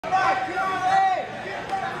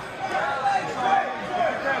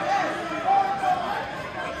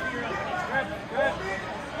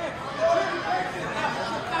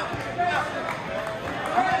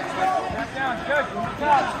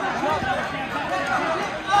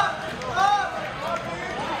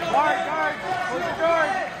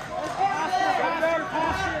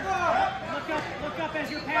Look up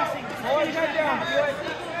as you're passing. Hold his head down.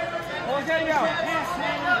 Hold his head down.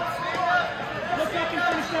 Look up and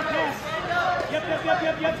finish that pass. Yep.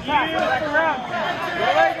 Back around. Get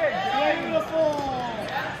a leg in. Beautiful.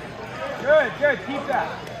 Good. Keep that.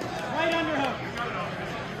 Right underhook.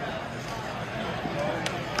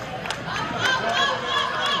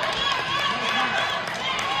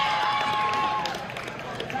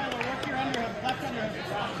 Tyler, work your underhook. Left underhook.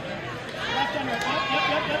 Left underhook.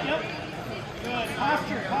 Yep. Good.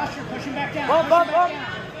 Posture. Push him back down. Bump.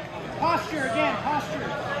 Posture again. Posture.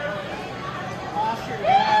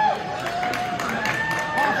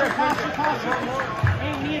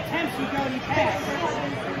 Hey, when he attempts, you go and you pass.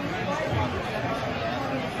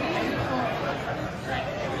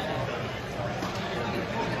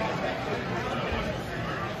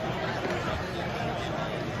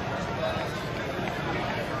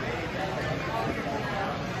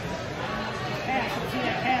 Let's see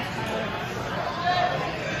that pass, Tyler.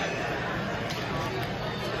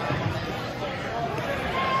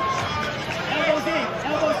 Elbows in,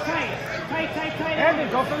 elbows tight. Tight. Anden,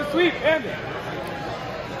 go for the sweep. Anden.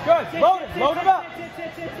 Good. Load him up. Sit.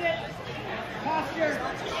 Posture.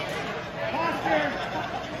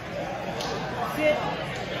 Sit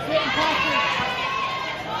and posture.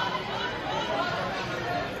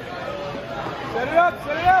 Set it up.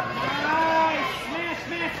 Nice.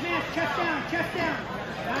 Smash. Chest down.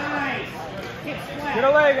 Nice. Kick splat. Get a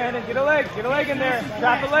leg, Anden. Get a leg in there.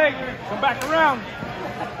 Trap a leg. Come back around.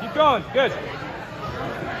 Keep going. Good.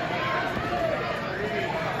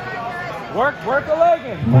 Work a leg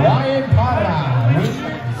in. Ryan Parra.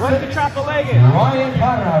 Work the trap a leg in. Ryan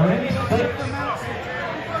Parra, ready, split.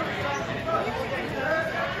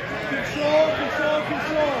 Control.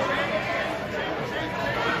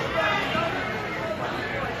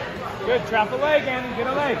 Good. Trap a leg, Anden. Get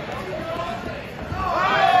a leg. Good.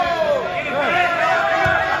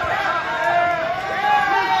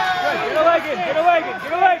 Get a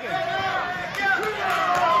leg in.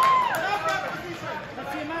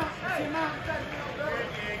 Let's see him out.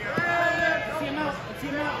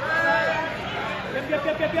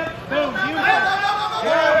 Yep. Boom. Beautiful.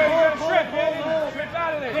 Shrimp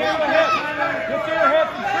out of there. Get to your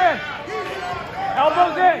hips and shrimp.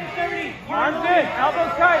 Elbows in. Arms in.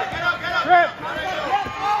 Elbows tight. Shrimp.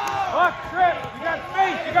 Look, shrimp.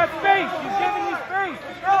 You got space. He's giving you space.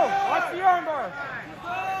 Let's go. Watch the arm bar.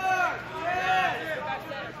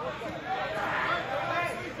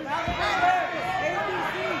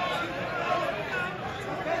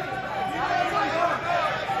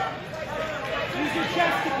 Use your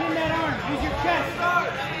chest to pin that arm. Use your chest.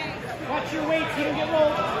 Watch your weights. You don't get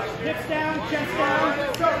rolled. Hips down, chest down.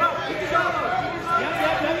 Yep.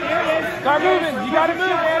 There it is. Start moving. You got to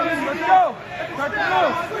move, Anden. Let's go. Start to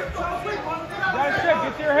move. You got to strip.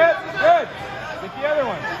 Get to your hip. Good. Get the other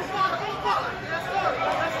one.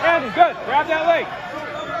 Anden, good. Grab that leg.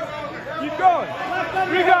 Keep going.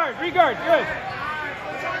 Regard. Good.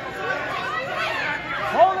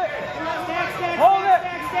 Hold it. Hold it.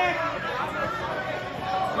 Stack.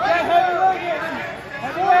 Get heavy leg in.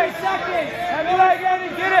 Heavy leg. Heavy leg, Anden.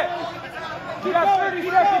 Get it. You got 30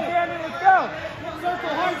 seconds, Anden. Let's go.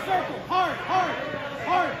 Circle. Hard.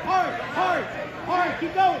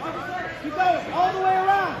 Keep going. All the way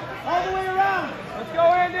around. Let's go,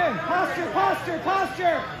 Anden. Posture.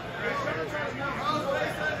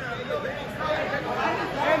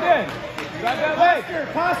 Anden. Grab that leg.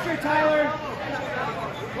 Posture, Tyler.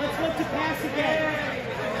 Let's look to pass again.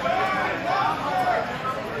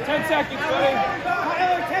 10 seconds, buddy.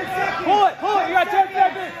 Tyler, 10 seconds. Pull it. You got 10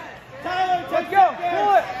 seconds. Tyler, 10 Let's go. seconds.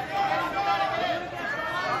 Pull it.